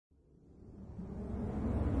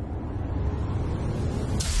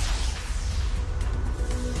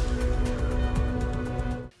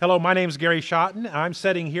Hello, my name is Gary Schotten. I'm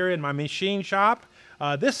sitting here in my machine shop.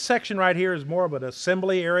 This section right here is more of an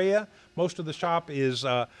assembly area. Most of the shop is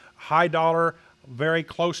high dollar, very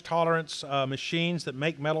close tolerance machines that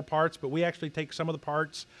make metal parts, but we actually take some of the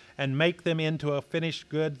parts and make them into a finished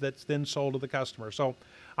good that's then sold to the customer. So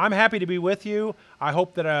I'm happy to be with you. I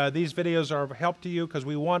hope that these videos are of help to you because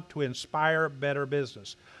we want to inspire better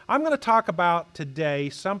business. I'm going to talk about today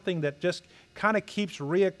something that just kind of keeps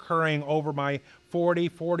reoccurring over my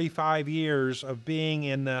 45 years of being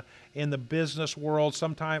in the business world,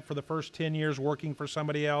 sometime for the first 10 years working for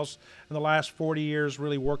somebody else, and the last 40 years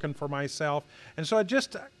really working for myself. And so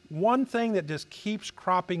just one thing that just keeps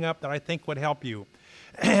cropping up that I think would help you.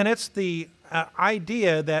 And it's the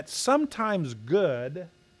idea that sometimes good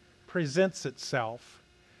presents itself,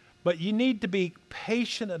 but you need to be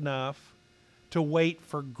patient enough to wait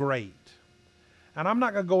for great. And I'm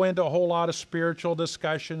not going to go into a whole lot of spiritual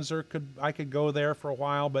discussions, or I could go there for a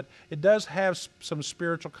while, but it does have some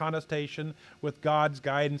spiritual connotation with God's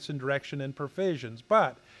guidance and direction and provisions.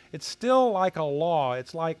 But it's still like a law.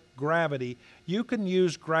 It's like gravity. You can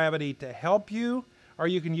use gravity to help you, or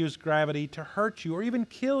you can use gravity to hurt you, or even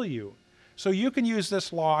kill you. So you can use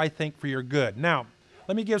this law, I think, for your good. Now,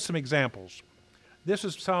 let me give some examples. This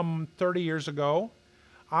is some 30 years ago.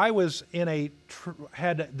 I was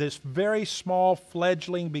had this very small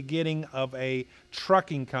fledgling beginning of a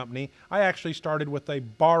trucking company. I actually started with a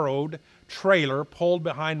borrowed trailer pulled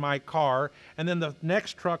behind my car, and then the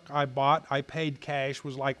next truck I bought, I paid cash,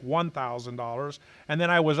 was like $1,000, and then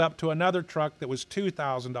I was up to another truck that was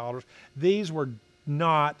 $2,000. These were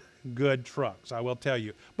not good trucks, I will tell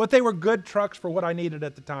you. But they were good trucks for what I needed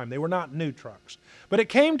at the time. They were not new trucks. But it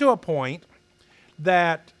came to a point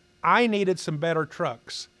that I needed some better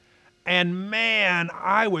trucks. And man,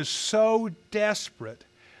 I was so desperate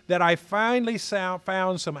that I finally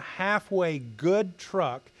found some halfway good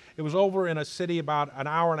truck. It was over in a city about an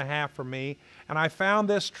hour and a half from me. And I found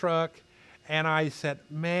this truck and I said,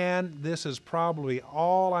 man, this is probably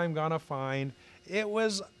all I'm going to find. It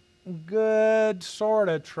was a good sort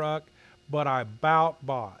of truck, but I about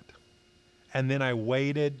bought. And then I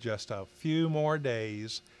waited just a few more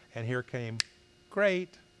days, and here came great.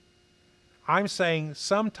 I'm saying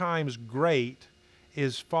sometimes great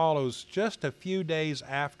follows just a few days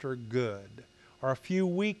after good, or a few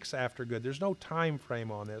weeks after good. There's no time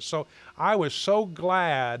frame on this. So I was so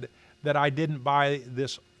glad that I didn't buy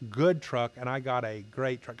this good truck and I got a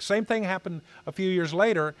great truck. Same thing happened a few years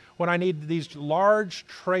later when I needed these large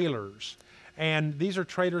trailers. And these are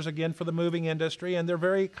trailers, again, for the moving industry, and they're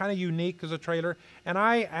very kind of unique as a trailer. And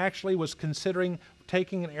I actually was considering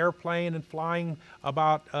taking an airplane and flying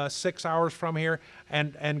about 6 hours from here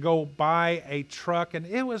and go buy a truck. And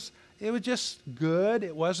it was just good.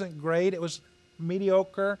 It wasn't great. It was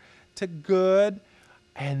mediocre to good.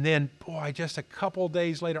 And then, boy, just a couple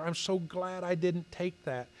days later, I'm so glad I didn't take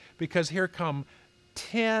that, because here come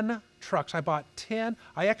 10 trucks. I bought 10.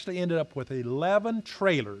 I actually ended up with 11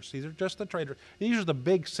 trailers. These are just the trailers. These are the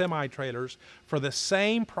big semi-trailers for the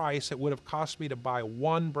same price it would have cost me to buy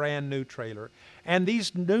one brand new trailer. And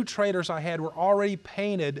these new trailers I had were already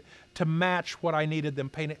painted to match what I needed them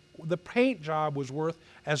painted. The paint job was worth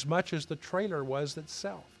as much as the trailer was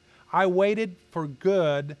itself. I waited for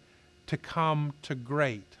good to come to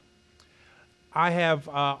great. I have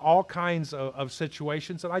all kinds of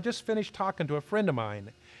situations, and I just finished talking to a friend of mine,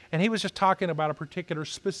 and he was just talking about a particular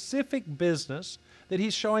specific business that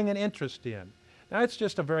he's showing an interest in. Now, it's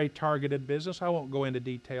just a very targeted business. I won't go into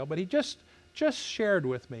detail, but he just shared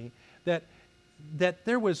with me that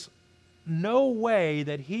there was no way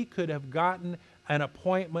that he could have gotten an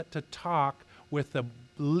appointment to talk with the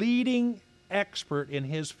leading expert in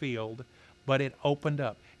his field, but it opened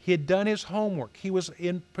up. He had done his homework. He was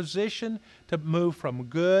in position to move from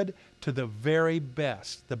good to the very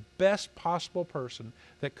best, the best possible person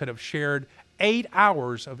that could have shared 8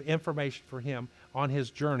 hours of information for him on his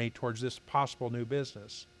journey towards this possible new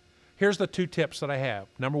business. Here's the 2 tips that I have.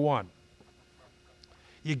 Number 1,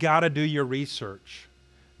 you got to do your research.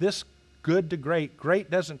 This good to great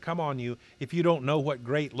doesn't come on you if you don't know what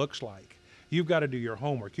great looks like. You've got to do your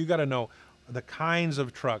homework. You've got to know the kinds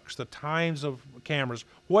of trucks, the kinds of cameras,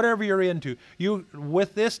 whatever you're into.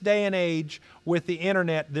 With this day and age, with the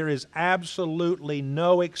internet, there is absolutely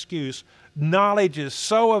no excuse. Knowledge is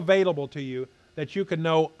so available to you that you can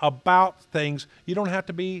know about things. You don't have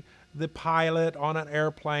to be the pilot on an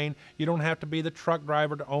airplane. You don't have to be the truck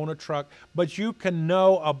driver to own a truck, but you can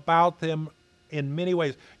know about them in many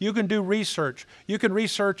ways. You can do research. You can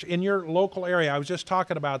research in your local area. I was just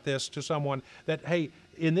talking about this to someone that, hey,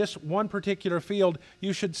 in this one particular field,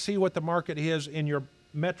 you should see what the market is in your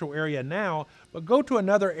metro area now, but go to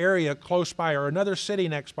another area close by or another city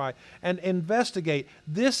next by and investigate.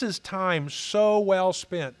 This is time so well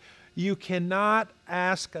spent. You cannot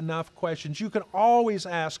ask enough questions. You can always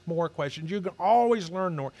ask more questions. You can always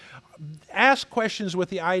learn more. Ask questions with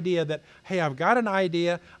the idea that, hey, I've got an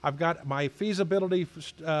idea. I've got my feasibility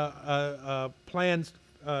plans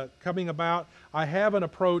coming about. I have an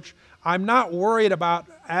approach. I'm not worried about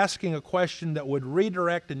asking a question that would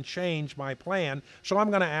redirect and change my plan, so I'm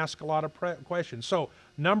going to ask a lot of questions. So,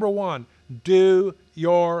 number one, do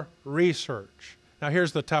your research. Now,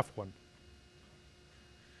 here's the tough one.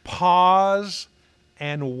 Pause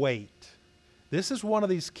and wait. This is one of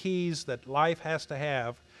these keys that life has to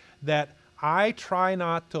have, that I try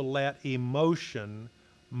not to let emotion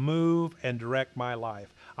move and direct my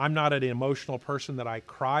life. I'm not an emotional person that I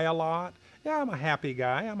cry a lot. Yeah, I'm a happy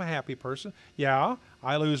guy. I'm a happy person. Yeah,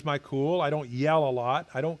 I lose my cool. I don't yell a lot.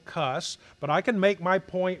 I don't cuss. But I can make my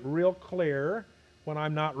point real clear when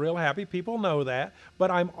I'm not real happy. People know that. But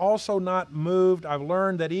I'm also not moved. I've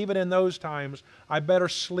learned that even in those times, I better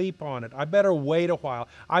sleep on it. I better wait a while.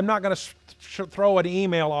 I'm not going to throw an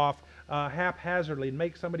email off haphazardly and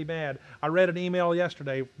make somebody mad. I read an email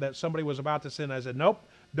yesterday that somebody was about to send. I said, nope,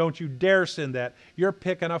 don't you dare send that. You're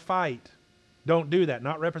picking a fight. Don't do that.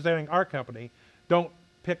 Not representing our company. Don't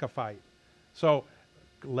pick a fight. So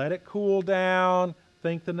let it cool down.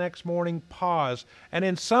 Think the next morning, pause. And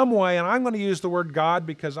in some way, and I'm going to use the word God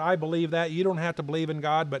because I believe that. You don't have to believe in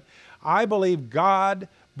God, but I believe God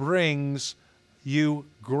brings you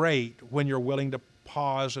great when you're willing to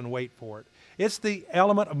pause and wait for it. It's the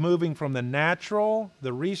element of moving from the natural,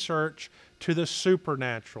 the research, to the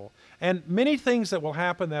supernatural. And many things that will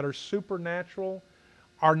happen that are supernatural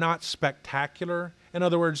are not spectacular. In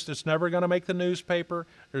other words, it's never going to make the newspaper.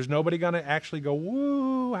 There's nobody going to actually go,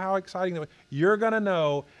 woo, how exciting. You're going to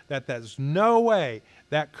know that there's no way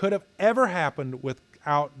that could have ever happened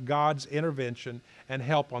without God's intervention and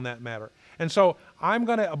help on that matter. And so I'm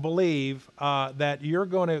going to believe that you're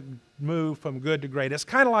going to move from good to great. It's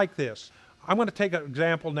kind of like this. I'm going to take an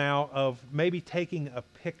example now of maybe taking a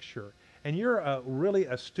picture. And you're a really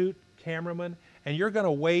astute cameraman, and you're going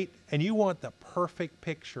to wait, and you want the perfect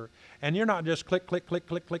picture. And you're not just click, click, click,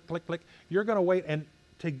 click, click, click, click. You're going to wait, and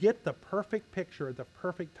to get the perfect picture at the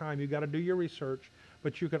perfect time, you've got to do your research,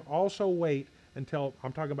 but you can also wait until,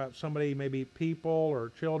 I'm talking about somebody, maybe people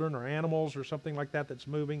or children or animals or something like that that's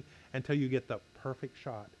moving, until you get the perfect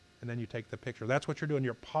shot, and then you take the picture. That's what you're doing.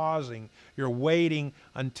 You're pausing. You're waiting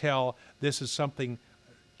until this is something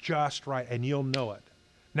just right, and you'll know it.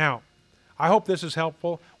 Now, I hope this is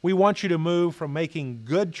helpful. We want you to move from making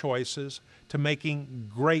good choices to making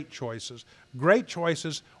great choices. Great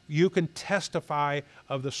choices, you can testify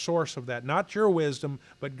of the source of that. Not your wisdom,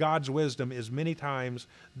 but God's wisdom is many times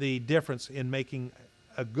the difference in making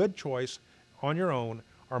a good choice on your own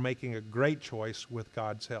or making a great choice with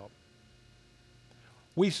God's help.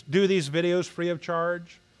 We do these videos free of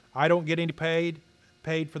charge. I don't get any paid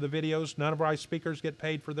for the videos. None of our speakers get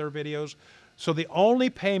paid for their videos. So the only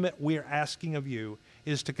payment we're asking of you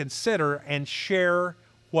is to consider and share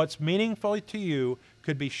what's meaningful to you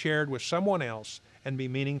could be shared with someone else and be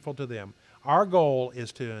meaningful to them. Our goal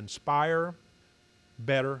is to inspire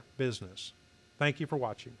better business. Thank you for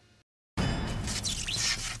watching.